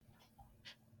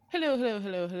Hello, hello,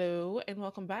 hello, hello, and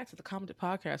welcome back to the Comedy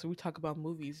Podcast where we talk about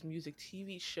movies, music,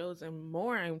 TV shows, and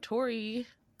more. I'm Tori,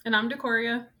 And I'm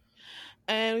Decoria.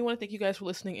 and we want to thank you guys for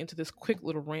listening into this quick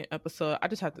little rant episode. I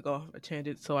just had to go off a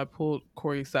tangent, so I pulled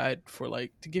Corey aside for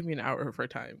to give me an hour of her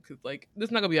time because this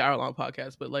is not gonna be an hour long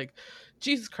podcast, but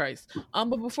Jesus Christ.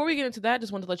 But before we get into that,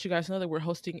 just wanted to let you guys know that we're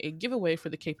hosting a giveaway for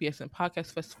the KPSN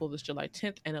Podcast Festival this July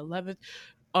 10th and 11th.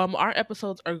 Our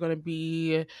episodes are going to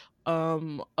be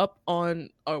up on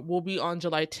will be on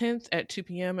July 10th at 2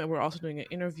 p.m. and we're also doing an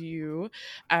interview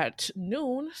at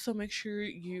noon, so make sure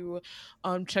you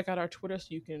check out our Twitter so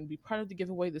you can be part of the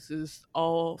giveaway. This is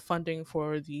all funding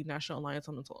for the National Alliance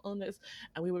on Mental Illness,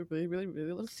 and we would really really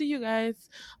really love to see you guys.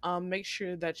 Make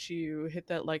sure that you hit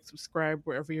that subscribe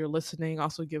wherever you're listening.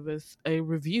 Also give us a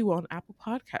review on Apple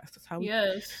Podcasts. That's how we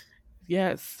Yes.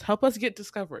 Yes, help us get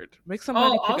discovered. Make Oh,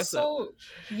 somebody pick us up. also,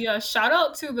 yeah, shout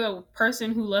out to the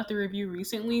person who left the review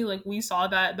recently. Like, we saw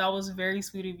that. That was very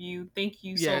sweet of you. Thank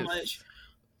you so Yes. much.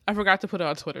 I forgot to put it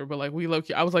on Twitter, but we low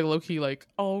key, I was low key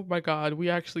oh my god, we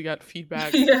actually got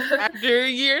feedback Yeah. after a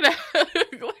year.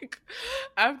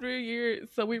 After a year,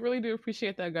 so we really do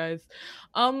appreciate that, guys.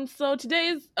 So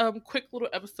today's quick little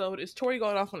episode is Tori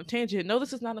going off on a tangent. No,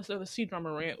 this is not another C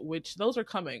drama rant, which those are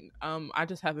coming. I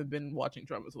just haven't been watching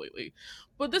dramas lately,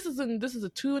 but this is a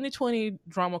 2020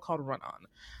 drama called Run On.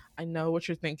 I know what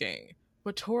you're thinking.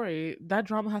 But Tori, that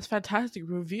drama has fantastic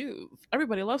reviews.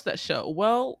 Everybody loves that show.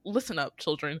 Well, listen up,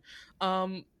 children.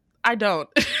 I don't.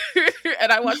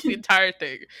 And I watched the entire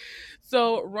thing.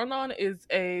 So Run On is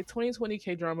a 2020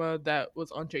 K drama that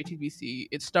was on JTBC.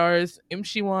 It stars Im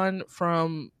Shi-won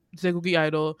from Zegugi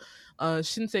Idol,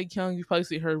 Shin Se-kyung, you've probably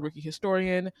seen her, Rookie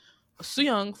Historian,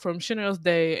 Soo-young from Shinra's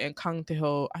Day, and Kang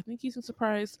Tae-ho, I think he's in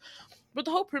Surprise. But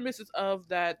the whole premise is of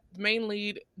that the main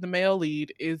lead, the male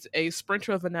lead, is a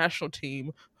sprinter of a national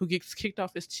team who gets kicked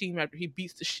off his team after he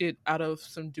beats the shit out of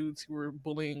some dudes who were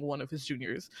bullying one of his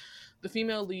juniors. The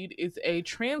female lead is a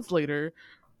translator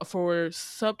for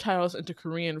subtitles into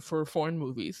Korean for foreign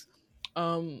movies.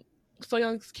 So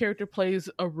Young's character plays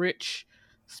a rich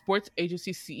sports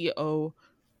agency CEO.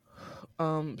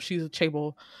 She's a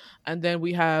chaebol, and then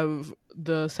we have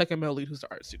the second male lead who's the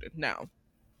art student. Now,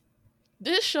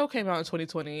 this show came out in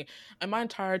 2020 and my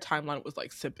entire timeline was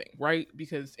simping, right?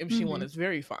 Because MC1 Hmm. is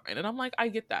very fine. And I'm I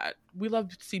get that. We love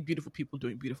to see beautiful people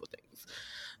doing beautiful things.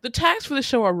 The tags for the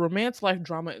show are romance, life,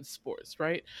 drama, and sports,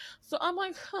 right? So I'm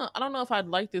I don't know if I'd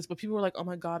like this, but people were oh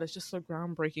my God, it's just so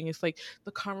groundbreaking. It's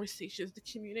the conversations, the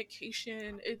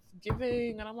communication, it's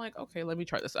giving. And I'm okay, let me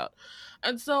try this out.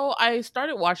 And so I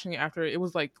started watching it after it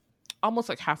was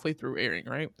almost halfway through airing,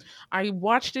 right? I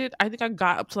watched it. I think I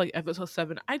got up to episode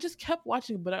 7. I just kept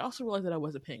watching, but I also realized that I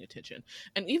wasn't paying attention.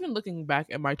 And even looking back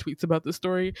at my tweets about this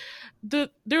story,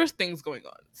 there's things going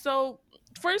on. So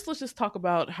first, let's just talk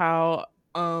about how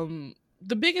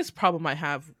the biggest problem I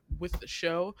have with the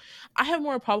show, I have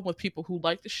more a problem with people who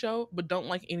like the show but don't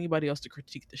like anybody else to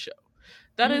critique the show.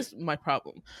 That Mm. is my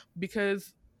problem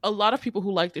because a lot of people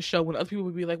who like the show, when other people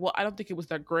would be well, I don't think it was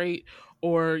that great,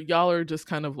 or y'all are just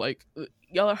kind of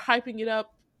y'all are hyping it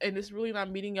up and it's really not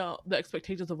meeting y'all the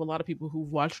expectations of a lot of people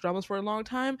who've watched dramas for a long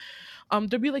time. They'll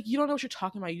be you don't know what you're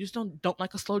talking about. You just don't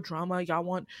like a slow drama. Y'all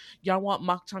want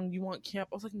makjang, you want camp.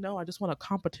 I was no, I just want a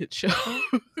competent show.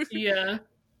 Yeah.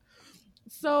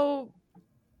 So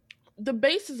the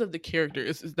basis of the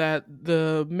characters is that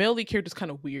the male lead character is kind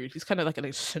of weird. He's kind of an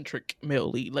eccentric male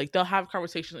lead. They'll have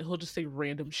conversations and he'll just say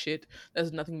random shit that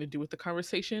has nothing to do with the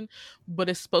conversation, but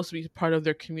it's supposed to be part of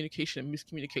their communication and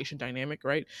miscommunication dynamic,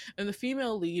 right? And the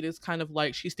female lead is kind of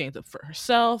she stands up for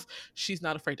herself. She's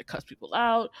not afraid to cuss people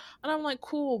out. And I'm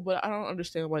cool, but I don't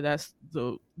understand why that's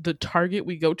the target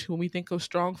we go to when we think of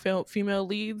strong female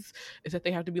leads, is that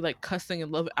they have to be cussing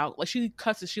and love out. She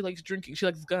cusses, she likes drinking, she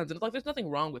likes guns, and it's there's nothing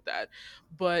wrong with that.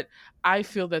 But I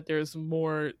feel that there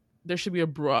should be a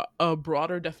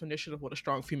broader definition of what a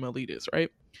strong female lead is,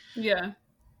 right? Yeah.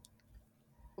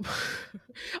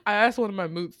 I asked one of my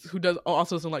moots who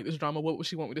also doesn't like this drama, what would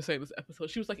she want me to say in this episode?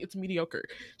 She was it's mediocre.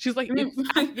 She's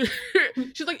it's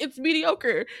she's it's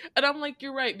mediocre. And I'm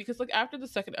you're right, because after the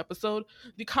second episode,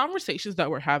 the conversations that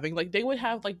we're having, they would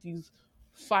have these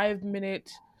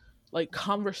 5-minute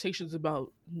conversations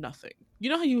about nothing. You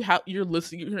know how you're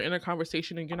listening, you're in a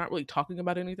conversation and you're not really talking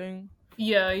about anything?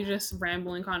 Yeah, you're just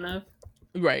rambling, kind of.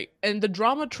 Right. And the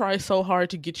drama tries so hard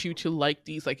to get you to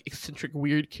these eccentric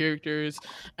weird characters,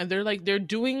 and they're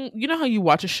doing, you know how you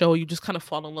watch a show, you just kind of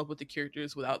fall in love with the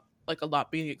characters without a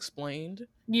lot being explained.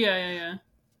 Yeah, yeah, yeah.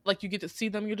 like you get to see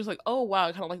them, you're just like, oh wow,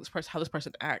 I kind of like this person, how this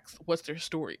person acts, what's their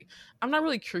story. I'm not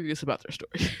really curious about their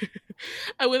story.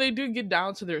 And when they do get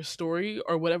down to their story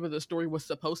or whatever the story was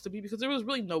supposed to be, because there was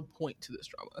really no point to this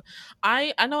drama.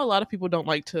 I know a lot of people don't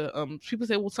like to people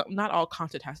say, well, not all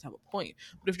content has to have a point,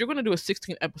 but if you're going to do a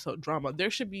 16 episode drama,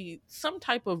 there should be some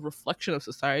type of reflection of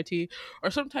society or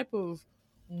some type of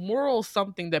moral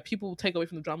something that people take away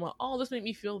from the drama. Oh, this made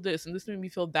me feel this and this made me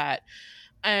feel that.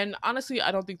 And honestly,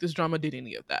 I don't think this drama did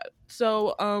any of that.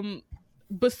 So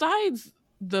besides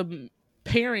the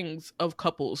pairings of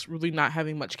couples really not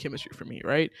having much chemistry for me,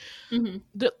 right?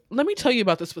 Let me tell you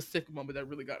about the specific moment that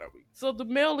really got on me. So the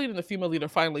male lead and the female lead are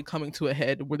finally coming to a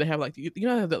head where they have like, you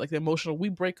know, that like the emotional, we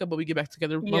break up but we get back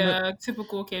together moment. Yeah,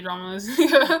 typical K-dramas.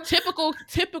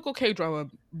 typical K-drama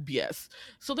BS.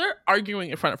 So they're arguing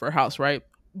in front of her house, right?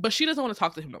 But she doesn't want to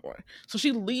talk to him no more. So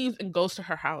she leaves and goes to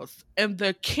her house, and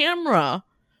the camera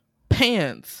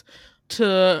pans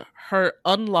to her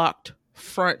unlocked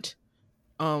front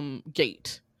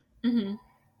gate. Mm-hmm.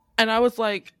 And I was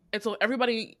like, and so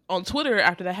everybody on Twitter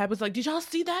after that happened was like, did y'all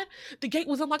see that? The gate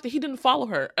was unlocked and he didn't follow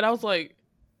her. And I was like,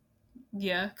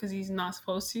 yeah, because he's not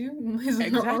supposed to. He's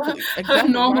exactly. Why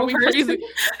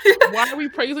are we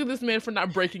praising this man for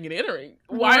not breaking and entering?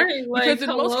 Why? Right, like, because in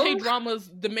most K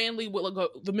dramas, the male lead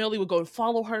would go and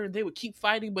follow her, and they would keep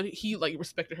fighting, but he like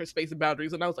respected her space and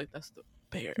boundaries. And I was like, that's the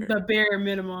bare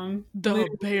minimum. The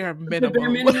bare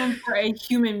minimum for a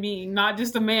human being, not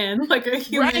just a man, like a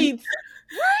human.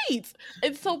 Right.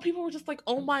 And so people were just like,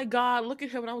 oh my God, look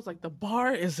at him. And I was like, the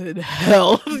bar is in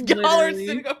hell. Y'all are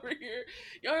sitting over here.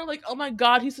 Y'all are like, oh my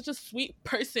God, he's such a sweet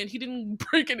person. He didn't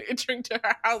break and entering to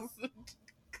her house.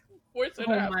 Oh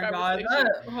my God.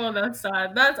 That's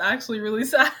sad. That's actually really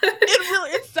sad.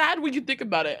 It's sad when you think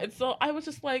about it. And so I was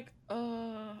just like,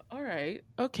 all right.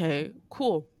 Okay,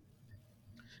 cool.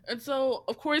 And so,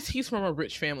 of course, he's from a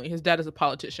rich family. His dad is a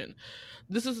politician.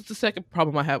 This is the second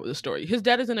problem I have with the story. His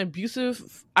dad is an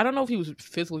abusive, I don't know if he was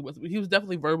physically, but he was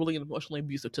definitely verbally and emotionally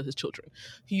abusive to his children.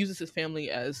 He uses his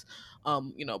family as,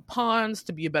 pawns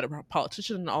to be a better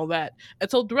politician and all that.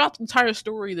 And so throughout the entire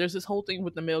story, there's this whole thing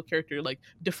with the male character, like,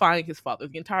 defying his father.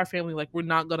 The entire family, like, we're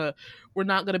not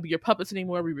gonna be your puppets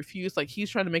anymore. We refuse. Like, he's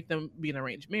trying to make them be in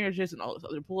arranged marriages and all this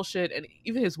other bullshit. And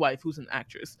even his wife, who's an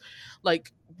actress,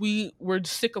 like, we're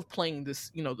sick of playing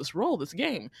this, this role, this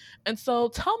game. And so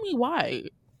tell me why,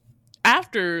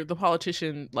 after the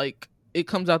politician, like, it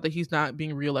comes out that he's not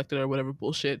being reelected or whatever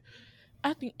bullshit,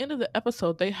 at the end of the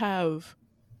episode, they have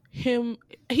him,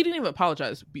 he didn't even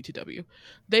apologize, BTW.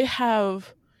 They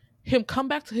have him come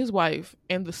back to his wife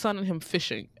and the son and him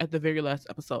fishing at the very last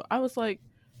episode. I was like,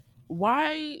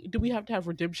 why do we have to have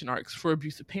redemption arcs for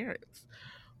abusive parents?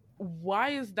 Why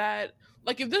is that?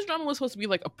 Like, if this drama was supposed to be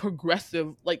like a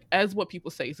progressive, like, as what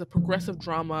people say, it's a progressive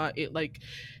drama, it like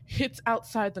hits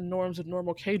outside the norms of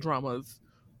normal K dramas,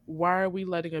 why are we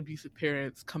letting abusive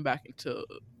parents come back into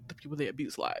the people they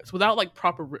abuse lives without like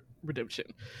proper redemption?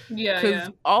 Yeah, because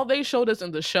all they showed us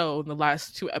in the show in the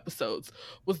last 2 episodes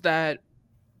was that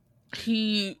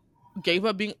he gave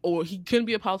up being, or he couldn't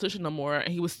be a politician no more,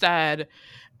 and he was sad.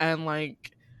 And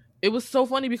like, it was so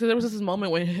funny because there was this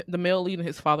moment when the male lead and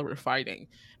his father were fighting,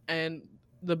 and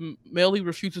the male lead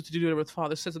refuses to do whatever his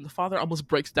father says, and the father almost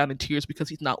breaks down in tears because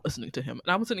he's not listening to him.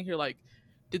 And I'm sitting here like,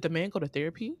 did the man go to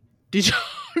therapy? Did you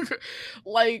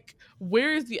like,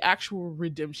 where is the actual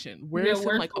redemption? Where's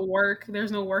like the work?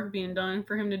 There's no work being done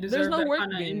for him to deserve. There's no work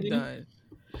being done.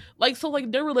 Like, so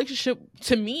like their relationship,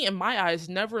 to me, in my eyes,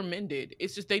 never mended.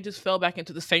 It's just they just fell back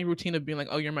into the same routine of being like,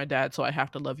 oh, you're my dad, so I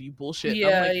have to love you bullshit.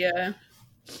 Yeah.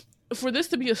 For this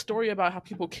to be a story about how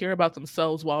people care about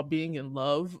themselves while being in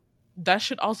love, that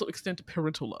should also extend to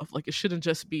parental love. Like, it shouldn't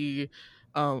just be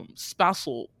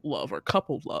spousal love or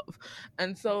couple love.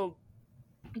 And so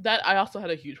that, I also had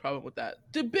a huge problem with that.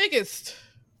 The biggest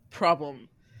problem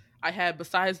I had,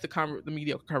 besides the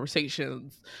mediocre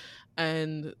conversations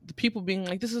and the people being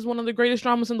like, this is one of the greatest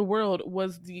dramas in the world,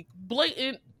 was the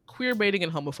blatant queer baiting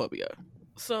and homophobia.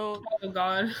 So, oh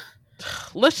God,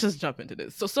 let's just jump into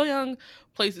this. So Young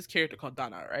plays this character called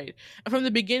Dana, right? And from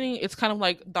the beginning, it's kind of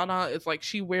like Dana is like,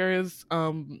 she wears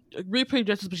really pretty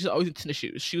dresses, but she's always in tennis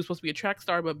shoes. She was supposed to be a track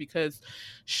star, but because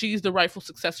she's the rightful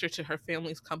successor to her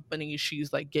family's company,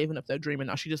 she's like given up that dream, and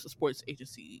now she's just a sports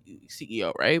agency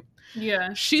CEO, right?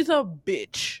 Yeah. She's a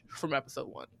bitch from episode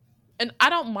 1. And I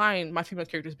don't mind my female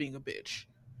characters being a bitch,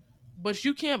 but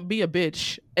you can't be a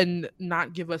bitch and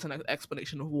not give us an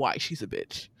explanation of why she's a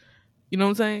bitch. You know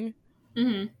what I'm saying?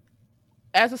 Mm-hmm.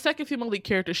 As a second female lead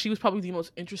character, she was probably the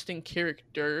most interesting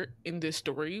character in this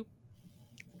story.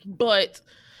 But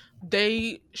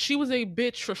she was a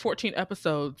bitch for 14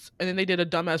 episodes, and then they did a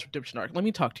dumbass redemption arc. Let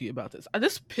me talk to you about this.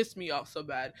 This pissed me off so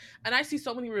bad. And I see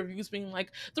so many reviews being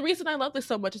like, the reason I love this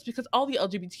so much is because all the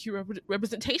LGBTQ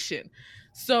representation.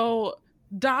 So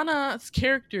Donna's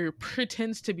character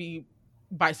pretends to be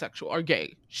bisexual or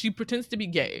gay. She pretends to be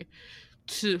gay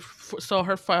so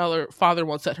her father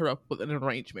won't set her up with an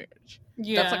arranged marriage.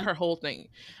 Yeah. That's like her whole thing.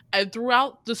 And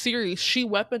throughout the series, she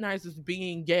weaponizes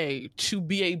being gay to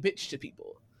be a bitch to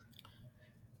people.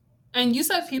 And you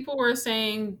said people were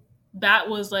saying that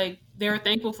was like they were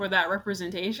thankful for that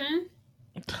representation.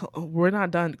 We're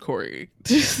not done, Corey.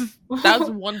 That's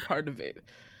one part of it.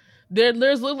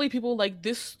 There's literally people like,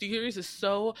 this series is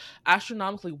so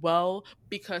astronomically well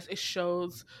because it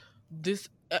shows this.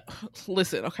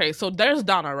 Listen, okay, so there's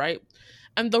Donna, right?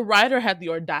 And the writer had the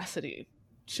audacity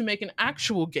to make an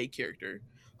actual gay character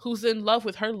who's in love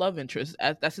with her love interest,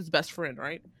 as that's his best friend,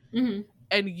 right? Mm-hmm.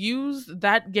 And use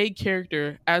that gay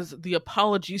character as the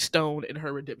apology stone in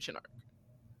her redemption arc.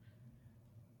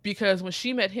 Because when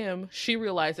she met him, she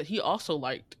realized that he also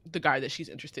liked the guy that she's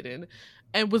interested in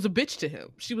and was a bitch to him.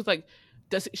 She was like,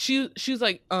 she was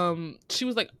like,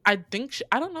 I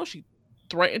don't know, she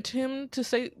threatened him to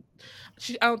say,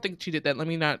 I don't think she did that. Let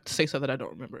me not say something I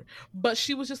don't remember. But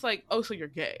she was just like, oh, so you're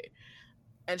gay.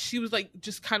 And she was like,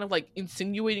 just kind of like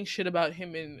insinuating shit about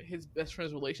him and his best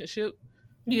friend's relationship.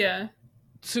 Yeah.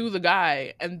 To the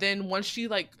guy. And then once she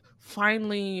like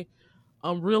finally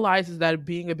realizes that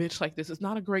being a bitch like this is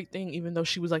not a great thing, even though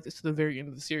she was like this to the very end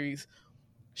of the series,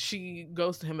 she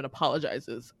goes to him and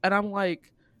apologizes. And I'm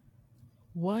like,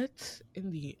 what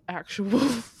in the actual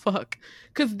fuck?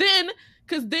 Because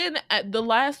then at the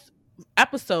last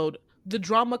episode, the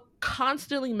drama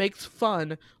constantly makes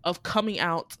fun of coming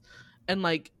out and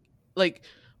like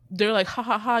they're like, ha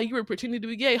ha ha, you were pretending to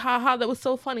be gay, ha ha, that was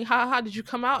so funny, ha ha, did you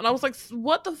come out? And I was like,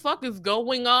 what the fuck is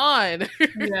going on?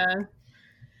 Yeah.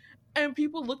 And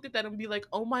people looked at that and be like,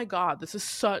 oh my god, this is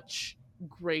such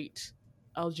great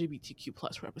LGBTQ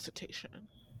plus representation.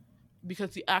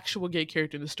 Because the actual gay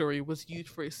character in the story was used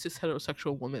for a cis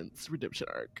heterosexual woman's redemption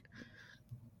arc.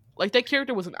 Like, that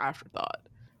character was an afterthought.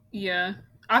 Yeah.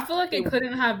 I feel like it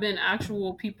couldn't have been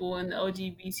actual people in the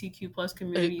LGBTQ plus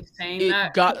community saying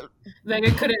that. Like,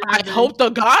 it couldn't have been. Hope to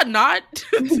God not.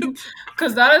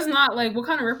 Because that is not, like, what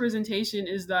kind of representation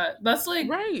is that? That's like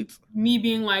me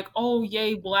being like, oh,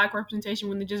 yay, black representation,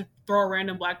 when they just throw a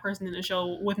random black person in the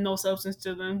show with no substance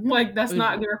to them. Like, that's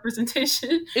not good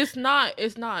representation. It's not.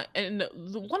 And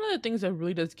one of the things that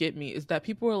really does get me is that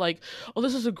people are like, oh,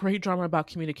 this is a great drama about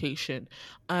communication.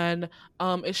 And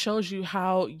it shows you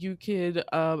how you could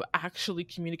actually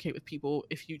communicate with people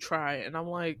if you try. And I'm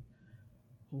like,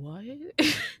 what?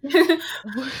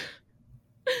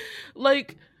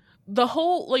 Like, the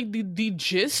whole, like, the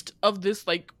gist of this,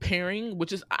 like, pairing,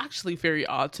 which is actually very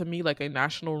odd to me, like a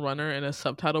national runner and a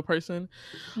subtitle person,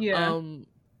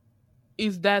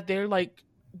 is that they're like,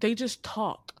 they just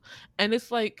talk. And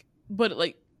it's like, but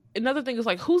like, another thing is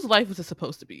like, whose life is it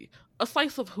supposed to be? A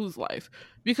slice of whose life?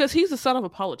 Because he's the son of a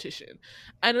politician.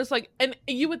 And it's like, and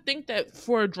you would think that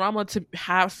for a drama to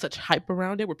have such hype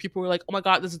around it, where people were like, oh my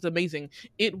god, this is amazing,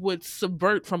 it would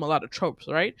subvert from a lot of tropes,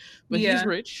 right? But he's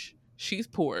rich, she's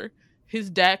poor, his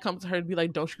dad comes to her and be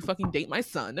like, don't you fucking date my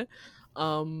son.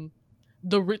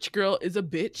 The rich girl is a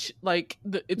bitch. Like,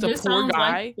 it's a poor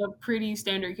guy. Like the pretty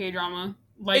standard K-drama.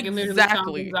 Like, it literally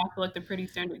sounds exactly like the pretty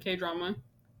standard K-drama.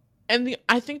 And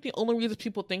I think the only reason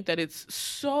people think that it's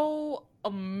so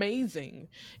amazing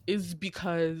is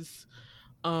because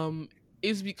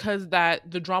that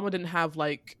the drama didn't have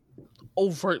like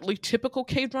overtly typical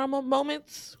K-drama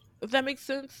moments, if that makes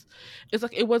sense. It's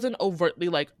like, it wasn't overtly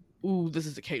like, ooh, this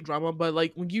is a K-drama, but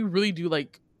like when you really do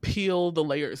like peel the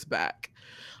layers back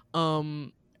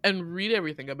and read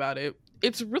everything about it,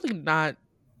 it's really not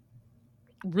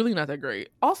that great.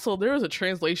 Also, there was a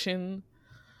translation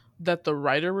that the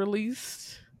writer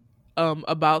released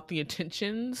about the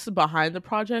intentions behind the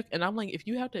project, and I'm like, if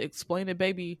you have to explain it,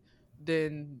 baby,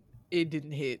 then it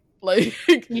didn't hit. Like,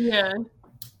 yeah,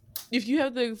 if you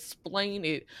have to explain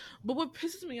it. But what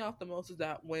pisses me off the most is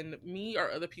that when me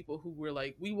or other people who were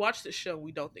like, we watched the show,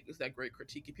 we don't think it's that great,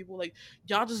 critiquing people, like,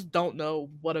 y'all just don't know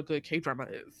what a good K-drama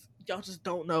is. Y'all just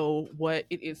don't know what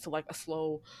it is to like a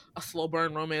slow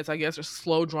burn romance, I guess, or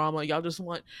slow drama. Y'all just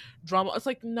want drama. It's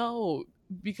like, no,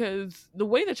 because the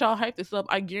way that y'all hype this up,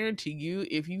 I guarantee you,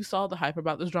 if you saw the hype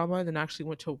about this drama and then actually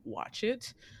went to watch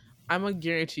it, I'm gonna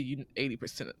guarantee you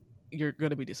 80% you're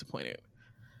gonna be disappointed.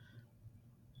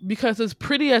 Because as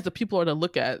pretty as the people are to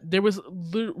look at, there was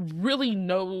really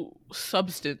no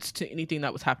substance to anything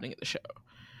that was happening at the show.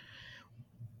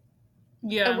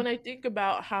 Yeah. And when I think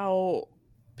about how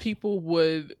people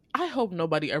would, I hope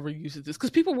nobody ever uses this,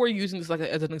 because people were using this like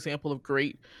as an example of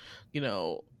great, you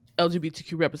know,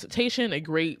 LGBTQ representation,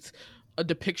 a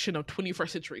depiction of 21st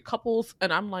century couples,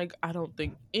 and I'm like, I don't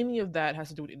think any of that has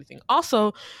to do with anything.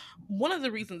 Also, one of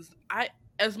the reasons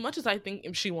as much as I think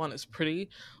Im Shi-won is pretty,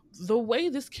 the way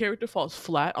this character falls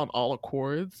flat on all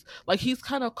accords, like he's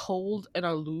kind of cold and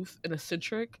aloof and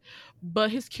eccentric, but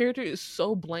his character is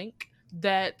so blank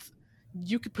that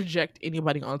you could project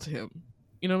anybody onto him.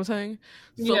 You know what I'm saying?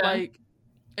 So like,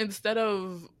 instead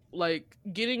of like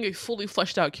getting a fully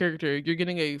fleshed out character, you're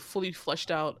getting a fully fleshed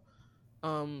out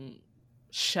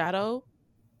shadow,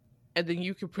 and then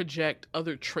you can project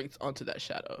other traits onto that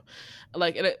shadow.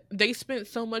 Like, they spent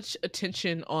so much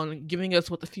attention on giving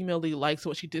us what the female lead likes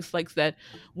and what she dislikes, that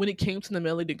when it came to the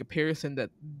male lead in comparison, that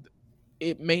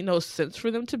it made no sense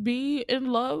for them to be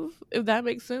in love, if that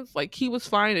makes sense. Like, he was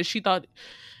fine and she thought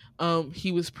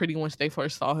he was pretty once they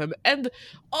first saw him. And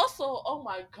also, oh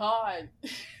my god,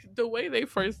 the way they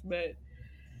first met,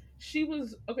 she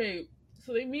was okay.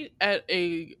 So they meet at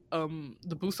the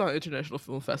Busan International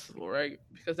Film Festival, right?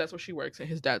 Because that's where she works, and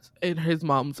his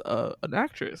mom's an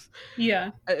actress. Yeah.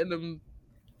 And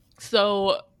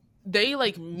so they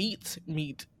like meet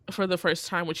for the first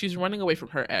time when she's running away from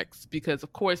her ex, because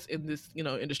of course in this, you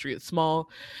know, industry it's small,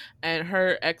 and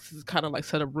her ex is kind of like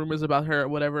set up rumors about her or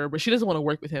whatever, but she doesn't want to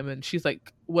work with him, and she's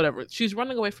like, whatever, she's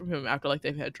running away from him after like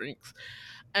they've had drinks.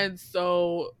 And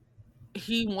so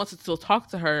he wants to still talk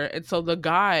to her, and so the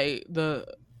guy, the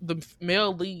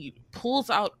male lead, pulls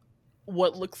out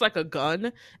what looks like a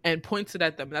gun and points it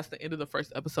at them, and that's the end of the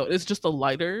first episode. It's just a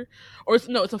lighter, or it's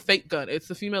a fake gun. It's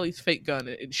the female lead's fake gun,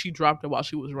 and she dropped it while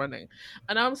she was running.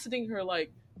 And I'm sitting here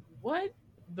like, what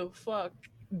the fuck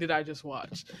did I just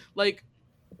watch? Like,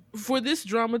 for this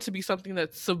drama to be something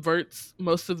that subverts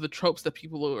most of the tropes that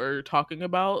people are talking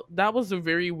about, that was a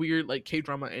very weird like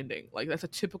K-drama ending. Like, that's a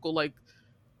typical like,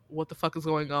 what the fuck is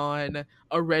going on,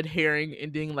 a red herring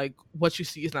ending, like what you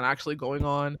see is not actually going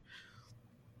on.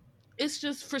 It's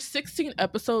just, for 16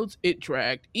 episodes it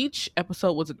dragged. Each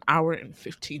episode was an hour and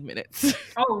 15 minutes.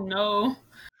 Oh no.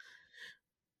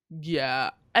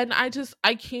 Yeah, and I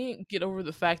can't get over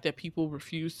the fact that people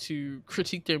refuse to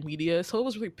critique their media, so it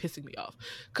was really pissing me off.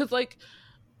 Because like,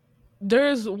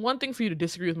 there's one thing for you to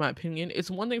disagree with my opinion, it's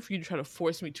one thing for you to try to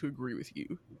force me to agree with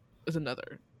you is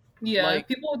another. Yeah, like,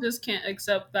 people just can't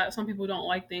accept that some people don't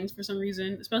like things for some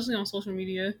reason, especially on social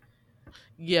media.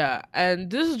 Yeah, and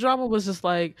this drama was just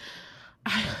like,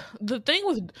 the thing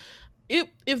was,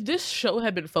 if this show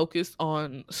had been focused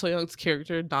on Soyoung's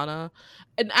character Dana,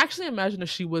 and actually imagine if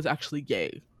she was actually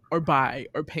gay or bi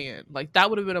or pan, like that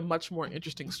would have been a much more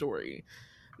interesting story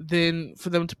than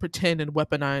for them to pretend and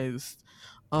weaponize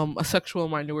a sexual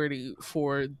minority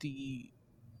for the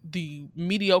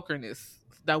mediocreness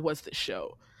that was the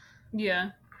show. Yeah.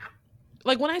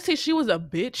 Like, when I say she was a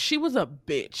bitch, she was a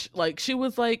bitch. Like, she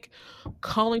was like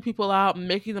calling people out,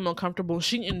 making them uncomfortable.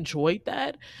 She enjoyed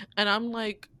that. And I'm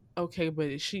like, okay, but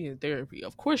is she in therapy?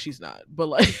 Of course she's not. But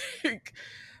like,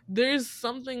 there's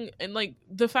something, and like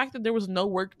the fact that there was no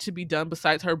work to be done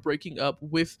besides her breaking up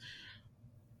with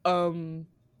the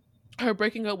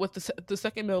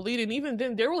second male lead. And even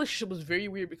then their relationship was very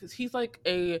weird, because he's like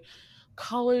a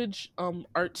college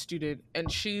art student and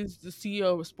she's the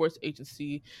CEO of a sports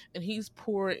agency, and he's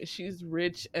poor and she's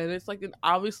rich, and it's like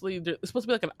obviously it's supposed to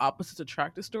be like an opposites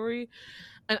attractive story,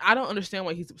 and I don't understand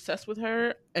why he's obsessed with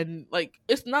her. And like,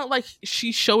 it's not like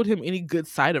she showed him any good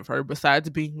side of her besides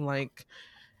being like,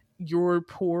 you're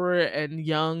poor and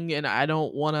young and I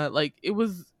don't want to, like, it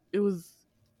was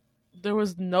there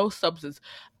was no substance.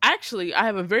 Actually, I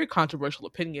have a very controversial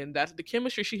opinion that the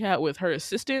chemistry she had with her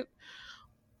assistant,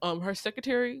 her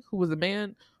secretary, who was a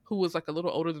man who was like a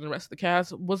little older than the rest of the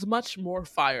cast, was much more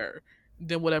fire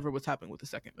than whatever was happening with the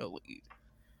second male lead.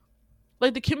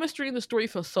 Like, the chemistry in the story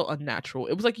felt so unnatural.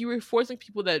 It was like you were forcing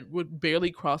people that would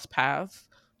barely cross paths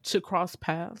to cross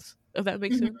paths, if that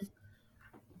makes sense.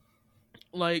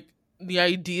 Like, the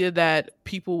idea that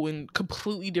people in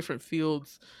completely different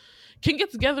fields can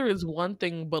get together is one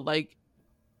thing, but like,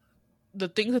 the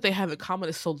things that they have in common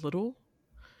is so little.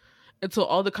 And so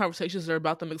all the conversations are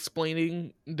about them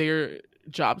explaining their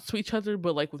jobs to each other,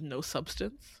 but like with no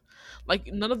substance. Like,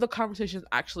 none of the conversations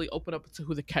actually open up to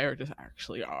who the characters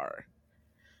actually are.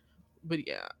 But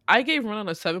yeah, I gave Run on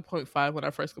a 7.5 when I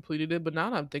first completed it, but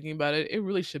now that I'm thinking about it, it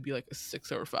really should be like a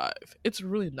 6 or a 5. It's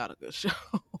really not a good show.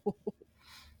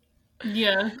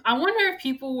 Yeah, I wonder if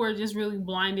people were just really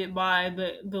blinded by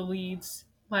the leads,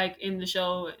 like in the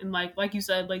show, and like you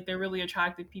said, like they're really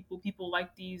attractive people. People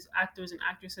like these actors and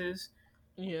actresses.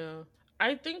 Yeah,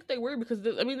 I think they were, because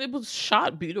it was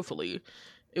shot beautifully.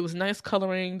 It was nice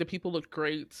coloring. The people looked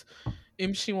great.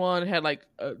 Im Shi-won had like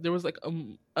there was like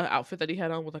an outfit that he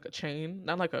had on with like a chain,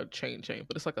 not like a chain,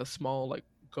 but it's like a small like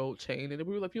gold chain, and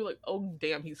we were like, people were like, oh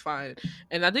damn, he's fine.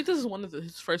 And I think this is one of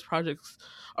his first projects,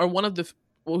 or one of the.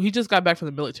 Well, he just got back from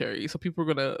the military, so people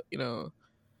are gonna,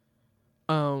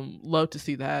 love to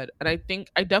see that. And I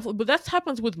definitely, but that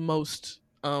happens with most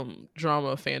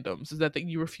drama fandoms, is that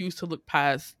you refuse to look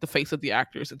past the face of the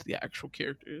actors into the actual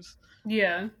characters.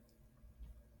 Yeah.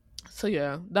 So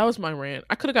yeah, that was my rant.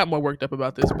 I could have got more worked up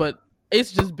about this, but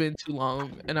it's just been too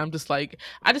long, and I'm just like,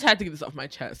 I just had to get this off my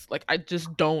chest. Like, I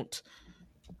just don't.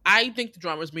 I think the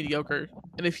drama is mediocre,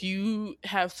 and if you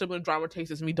have similar drama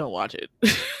tastes as me, don't watch it.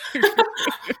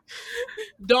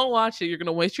 Don't watch it. You're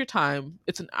gonna waste your time.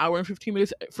 It's an hour and 15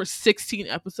 minutes for 16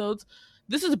 episodes.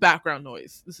 This is background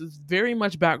noise. This is very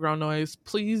much background noise.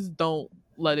 Please don't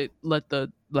let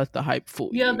the hype fool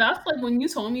you. Yeah, that's like when you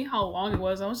told me how long it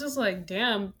was. I was just like,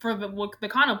 damn, for the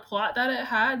kind of plot that it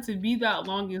had to be that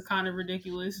long is kind of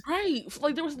ridiculous. Right.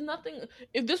 Like, there was nothing.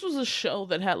 If this was a show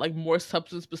that had like more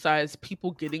substance besides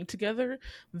people getting together,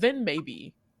 then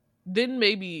maybe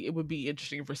it would be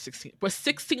interesting for 16. But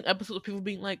 16 episodes of people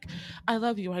being like, I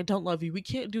love you, I don't love you, we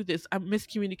can't do this, I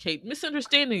miscommunicate,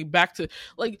 misunderstanding, back to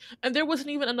like, and there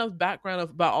wasn't even enough background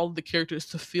about all of the characters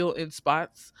to fill in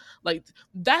spots. Like,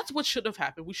 that's what should have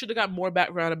happened. We should have got more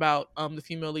background about the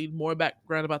female lead, more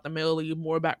background about the male lead,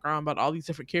 more background about all these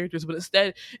different characters. But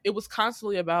instead, it was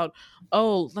constantly about,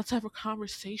 oh, let's have a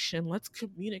conversation, let's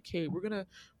communicate, we're gonna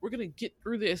get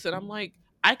through this. And I'm like,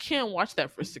 I can't watch that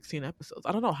for 16 episodes.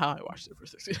 I don't know how I watched it for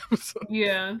 16 episodes.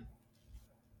 Yeah.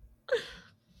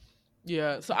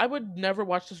 Yeah, so I would never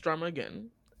watch this drama again.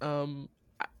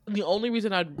 The only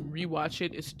reason I'd rewatch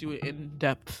it is to do an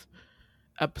in-depth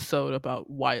episode about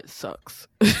why it sucks.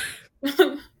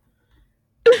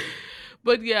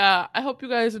 But yeah, I hope you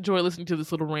guys enjoy listening to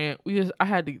this little rant. I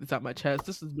had to get this out my chest.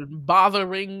 This has been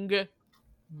bothering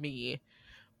me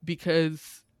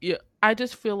because I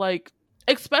just feel like,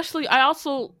 especially, I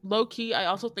also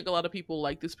think a lot of people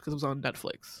like this because it was on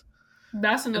Netflix.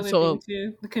 That's another thing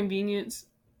too, the convenience.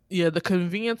 Yeah, the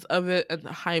convenience of it and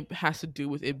the hype has to do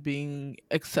with it being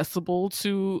accessible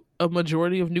to a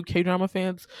majority of new K-drama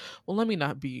fans. Well, let me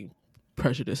not be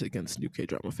prejudiced against new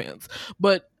K-drama fans,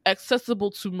 but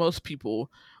accessible to most people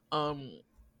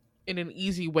in an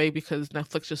easy way, because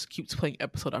Netflix just keeps playing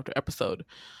episode after episode.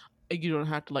 And you don't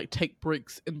have to like take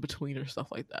breaks in between or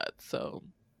stuff like that. So,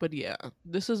 but yeah,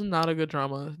 this is not a good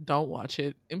drama. Don't watch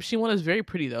it. Im Shi-won is very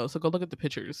pretty though, so go look at the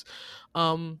pictures.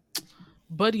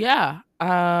 But yeah,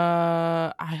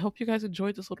 I hope you guys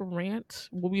enjoyed this little rant.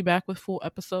 We'll be back with full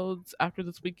episodes after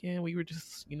this weekend. We were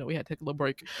just, we had to take a little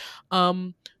break.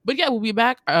 But yeah, we'll be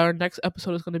back. Our next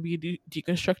episode is going to be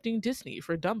deconstructing Disney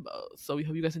for Dumbo. So we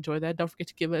hope you guys enjoy that. Don't forget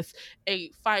to give us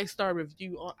a 5-star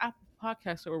review on Apple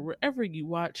Podcasts or wherever you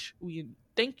watch. We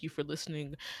thank you for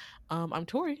listening. I'm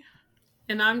Tori.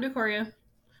 And I'm Decoria.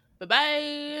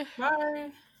 Bye-bye.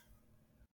 Bye.